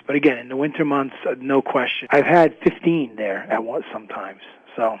alternatives. But again, in the winter months, no question. I've had 15 there at once sometimes.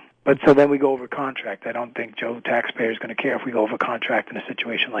 So then we go over contract. I don't think Joe taxpayer is going to care if we go over contract in a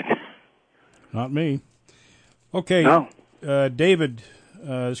situation like that. Not me. Okay. No. David,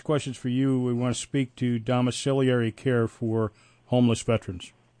 this question's for you. We want to speak to domiciliary care for homeless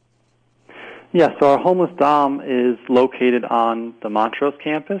veterans. Yeah, so our homeless dom is located on the Montrose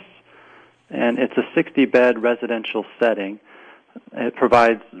campus, and it's a 60-bed residential setting. It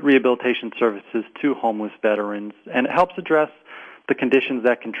provides rehabilitation services to homeless veterans, and it helps address the conditions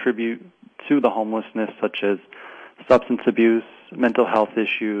that contribute to the homelessness, such as substance abuse, mental health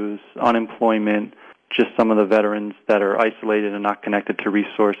issues, unemployment, just some of the veterans that are isolated and not connected to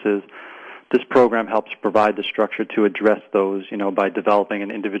resources. This program helps provide the structure to address those, by developing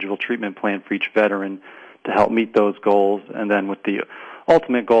an individual treatment plan for each veteran to help meet those goals, and then with the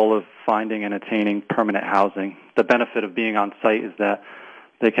ultimate goal of finding and attaining permanent housing. The benefit of being on site is that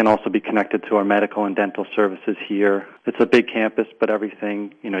they can also be connected to our medical and dental services here. It's a big campus, but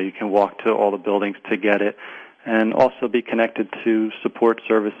everything, you can walk to all the buildings to get it, and also be connected to support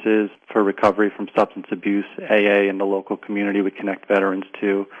services for recovery from substance abuse. AA and the local community we connect veterans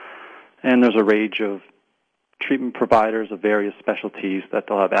to. And there's a range of treatment providers of various specialties that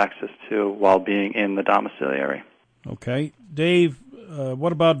they'll have access to while being in the domiciliary. Okay. Dave,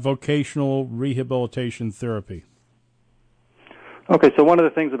 what about vocational rehabilitation therapy? Okay, so one of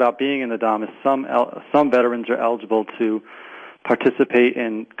the things about being in the dom is some veterans are eligible to participate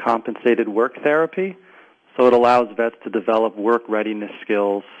in compensated work therapy. So it allows vets to develop work readiness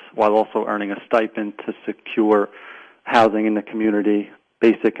skills while also earning a stipend to secure housing in the community.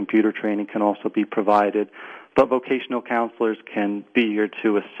 Basic computer training can also be provided. But vocational counselors can be here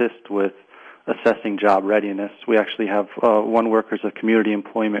to assist with assessing job readiness. We actually have one worker as a community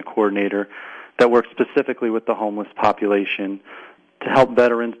employment coordinator that works specifically with the homeless population to help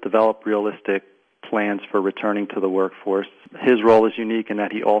veterans develop realistic plans for returning to the workforce. His role is unique in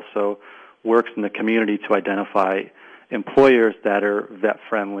that he also works in the community to identify employers that are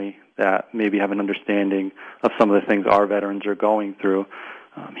vet-friendly, that maybe have an understanding of some of the things our veterans are going through.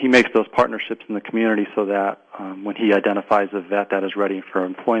 He makes those partnerships in the community so that when he identifies a vet that is ready for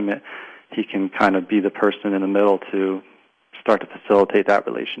employment, he can kind of be the person in the middle to start to facilitate that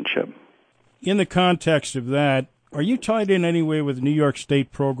relationship. in the context of that, are you tied in any way with the New York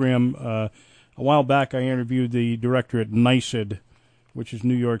State program? A while back, I interviewed the director at NYSED, which is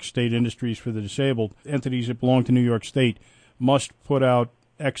New York State Industries for the Disabled. Entities that belong to New York State must put out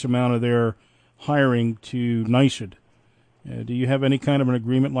X amount of their hiring to NYSED. Do you have any kind of an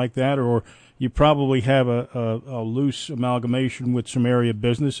agreement like that, or you probably have a loose amalgamation with some area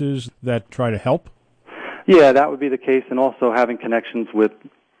businesses that try to help? Yeah, that would be the case, and also having connections with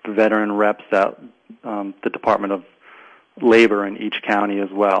veteran reps at the Department of Labor in each county as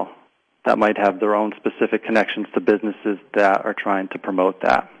well. That might have their own specific connections to businesses that are trying to promote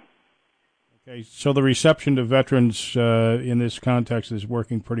that. Okay, so the reception to veterans in this context is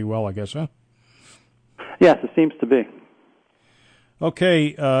working pretty well, I guess, huh? Yes, it seems to be.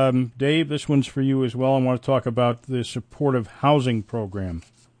 Okay, Dave, this one's for you as well. I want to talk about the supportive housing program.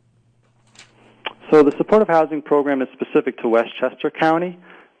 So the supportive housing program is specific to Westchester County.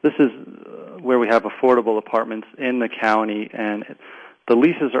 This is where we have affordable apartments in the county, and the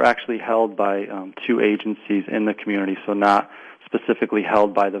leases are actually held by two agencies in the community, so not specifically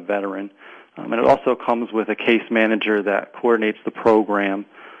held by the veteran. And it also comes with a case manager that coordinates the program,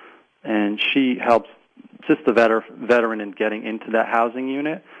 and she helps assist the veteran in getting into that housing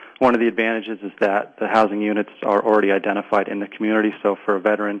unit. One of the advantages is that the housing units are already identified in the community, so for a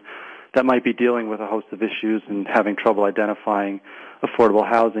veteran that might be dealing with a host of issues and having trouble identifying affordable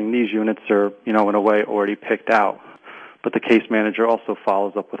housing, these units are, in a way, already picked out. But the case manager also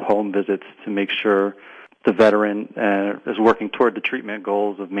follows up with home visits to make sure the veteran is working toward the treatment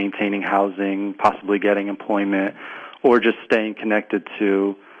goals of maintaining housing, possibly getting employment, or just staying connected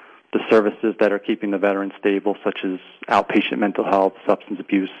to the services that are keeping the veteran stable, such as outpatient mental health, substance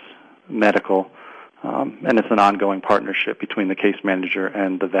abuse, medical. And it's an ongoing partnership between the case manager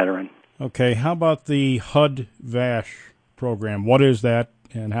and the veteran. Okay, how about the HUD-VASH program? What is that,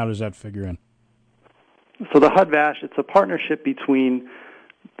 and how does that figure in? So the HUD-VASH, it's a partnership between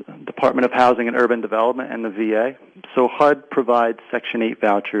the Department of Housing and Urban Development and the VA. So HUD provides Section 8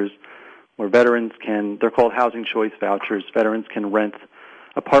 vouchers where veterans they're called housing choice vouchers. Veterans can rent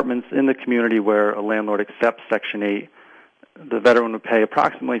apartments in the community where a landlord accepts Section 8. The veteran would pay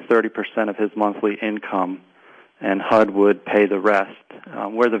approximately 30% of his monthly income, and HUD would pay the rest.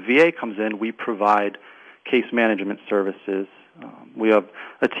 Where the VA comes in, we provide case management services. We have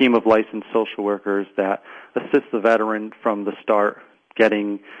a team of licensed social workers that assist the veteran from the start,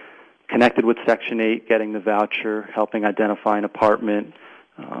 getting connected with Section 8, getting the voucher, helping identify an apartment,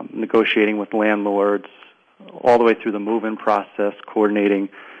 negotiating with landlords, all the way through the move-in process, coordinating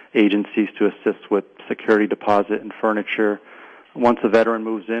agencies to assist with security deposit and furniture. Once a veteran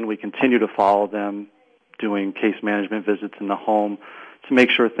moves in, we continue to follow them, doing case management visits in the home to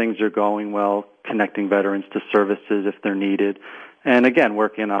make sure things are going well, connecting veterans to services if they're needed, and again,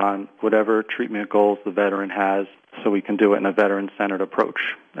 working on whatever treatment goals the veteran has so we can do it in a veteran-centered approach.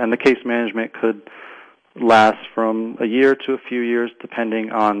 And the case management could last from a year to a few years,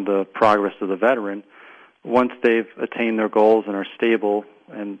 depending on the progress of the veteran. Once they've attained their goals and are stable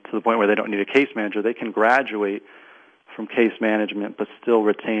and to the point where they don't need a case manager, they can graduate from case management but still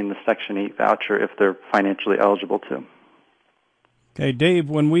retain the Section 8 voucher if they're financially eligible to. Okay, Dave,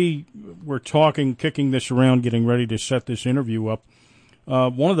 when we were talking, kicking this around, getting ready to set this interview up,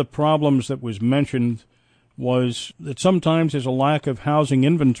 one of the problems that was mentioned was that sometimes there's a lack of housing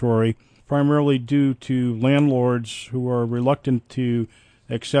inventory, primarily due to landlords who are reluctant to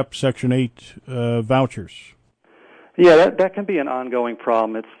accept Section 8 vouchers. Yeah, that can be an ongoing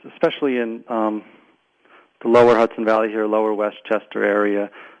problem. It's especially in the lower Hudson Valley here, lower Westchester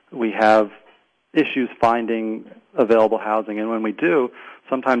area. We have issues finding available housing, and when we do,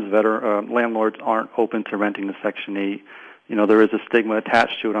 sometimes landlords aren't open to renting the Section 8. There is a stigma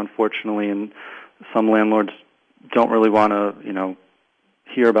attached to it, unfortunately, and some landlords don't really want to,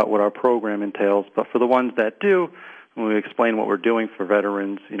 hear about what our program entails. But for the ones that do, when we explain what we're doing for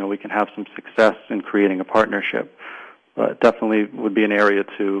veterans, we can have some success in creating a partnership. But definitely would be an area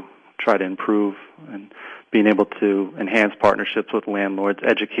to try to improve and being able to enhance partnerships with landlords,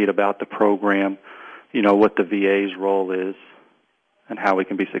 educate about the program, what the VA's role is, and how we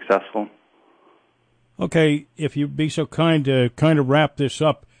can be successful. Okay, if you'd be so kind to kind of wrap this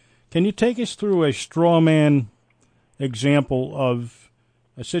up, can you take us through a straw man example of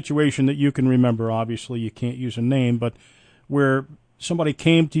a situation that you can remember? Obviously, you can't use a name, but where somebody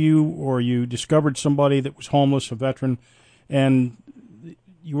came to you or you discovered somebody that was homeless, a veteran, and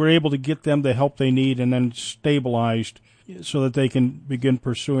you were able to get them the help they need and then stabilized so that they can begin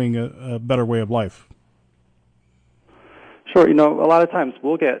pursuing a better way of life. Sure. A lot of times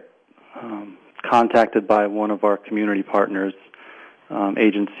we'll get contacted by one of our community partners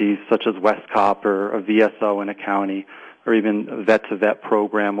agencies such as Westcop or a VSO in a county, or even a vet-to-vet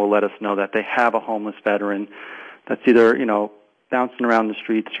program will let us know that they have a homeless veteran that's either, bouncing around the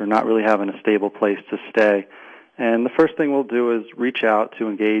streets or not really having a stable place to stay. And the first thing we'll do is reach out to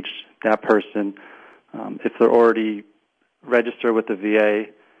engage that person. If they're already registered with the VA,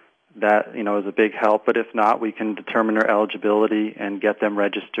 that, is a big help. But if not, we can determine their eligibility and get them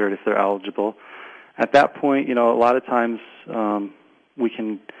registered if they're eligible. At that point, a lot of times we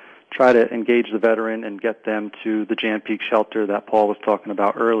can try to engage the veteran and get them to the Jan Peak shelter that Paul was talking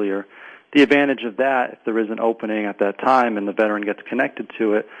about earlier. The advantage of that, if there is an opening at that time and the veteran gets connected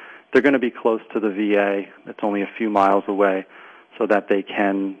to it, they're going to be close to the VA. It's only a few miles away, so that they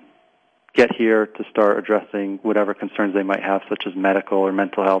can get here to start addressing whatever concerns they might have, such as medical or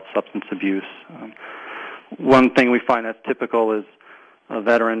mental health, substance abuse. One thing we find that's typical is a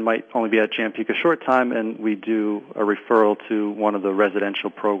veteran might only be at Jan Peak a short time, and we do a referral to one of the residential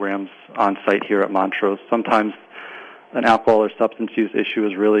programs on site here at Montrose. Sometimes an alcohol or substance use issue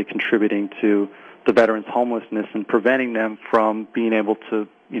is really contributing to the veteran's homelessness and preventing them from being able to,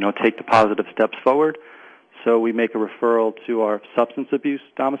 take the positive steps forward. So we make a referral to our substance abuse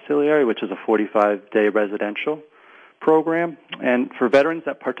domiciliary, which is a 45-day residential program. And for veterans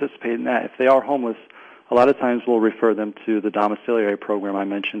that participate in that, if they are homeless, a lot of times we'll refer them to the domiciliary program I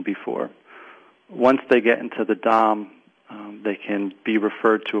mentioned before. Once they get into the DOM, they can be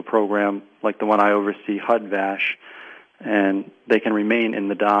referred to a program like the one I oversee, HUD-VASH, and they can remain in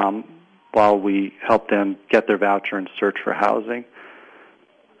the DOM while we help them get their voucher and search for housing.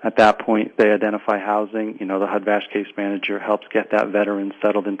 At that point, they identify housing. The HUD-VASH case manager helps get that veteran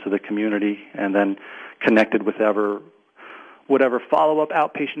settled into the community and then connected with whatever follow-up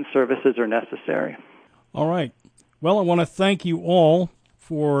outpatient services are necessary. All right. Well, I want to thank you all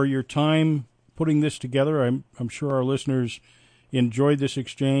for your time putting this together. I'm sure our listeners enjoyed this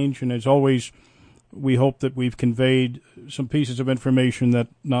exchange, and as always, we hope that we've conveyed some pieces of information that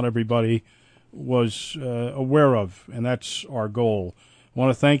not everybody was aware of, and that's our goal. I want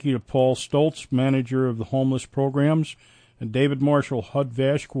to thank you to Paul Stoltz, manager of the homeless programs, and David Marshall,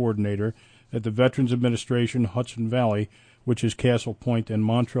 HUD-VASH coordinator at the Veterans Administration Hudson Valley, which is Castle Point and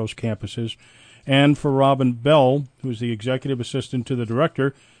Montrose campuses, and for Robin Bell, who's the executive assistant to the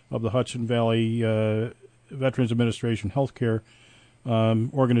director of the Hudson Valley Veterans Administration Healthcare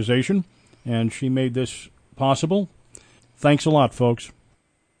organization, and she made this possible. Thanks a lot, folks.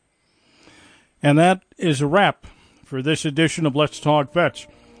 And that is a wrap for this edition of Let's Talk Vets.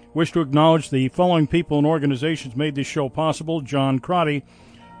 Wish to acknowledge the following people and organizations made this show possible: John Crotty,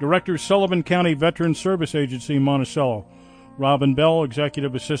 Director, Sullivan County Veterans Service Agency, Monticello; Robin Bell,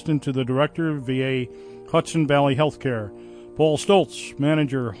 Executive Assistant to the Director, VA Hudson Valley Healthcare; Paul Stoltz,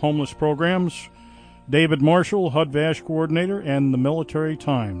 Manager, Homeless Programs; David Marshall, HUD-VASH Coordinator, and the Military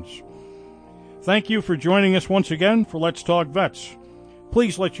Times. Thank you for joining us once again for Let's Talk Vets.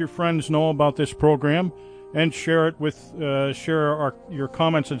 Please let your friends know about this program and share it with your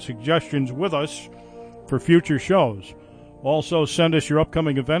comments and suggestions with us for future shows. Also, send us your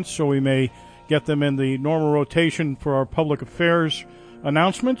upcoming events so we may get them in the normal rotation for our public affairs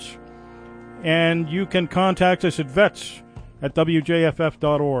announcements. And you can contact us at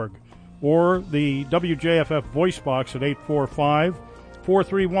vets@wjff.org or the WJFF voice box at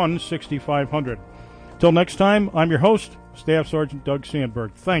 845-431-6500. Till next time, I'm your host, Staff Sergeant Doug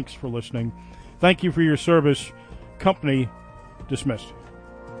Sandberg. Thanks for listening. Thank you for your service. Company dismissed.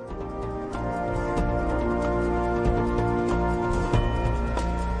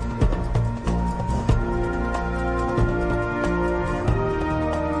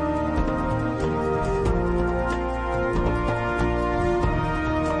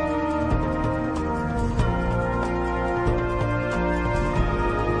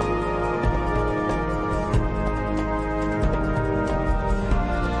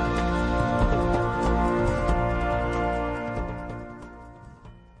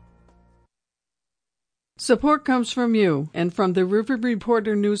 Support comes from you and from the River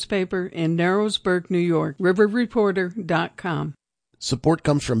Reporter newspaper in Narrowsburg, New York, riverreporter.com. Support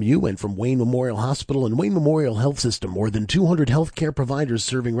comes from you and from Wayne Memorial Hospital and Wayne Memorial Health System, more than 200 healthcare providers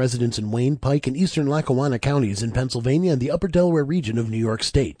serving residents in Wayne, Pike, and eastern Lackawanna counties in Pennsylvania and the upper Delaware region of New York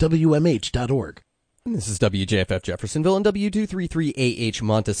State. WMH.org. This is WJFF Jeffersonville and W233AH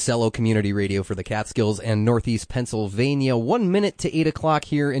Monticello Community Radio for the Catskills and Northeast Pennsylvania. 1 minute to 8 o'clock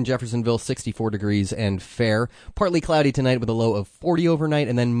here in Jeffersonville, 64 degrees and fair. Partly cloudy tonight with a low of 40 overnight,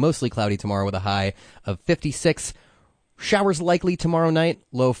 and then mostly cloudy tomorrow with a high of 56. Showers likely tomorrow night,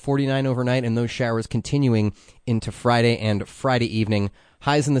 low 49 overnight, and those showers continuing into Friday and Friday evening.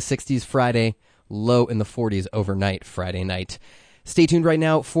 Highs in the 60s Friday, low in the 40s overnight Friday night. Stay tuned right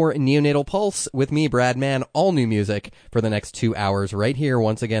now for Neonatal Pulse with me, Brad Mann. All new music for the next 2 hours right here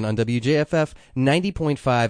once again on WJFF 90.5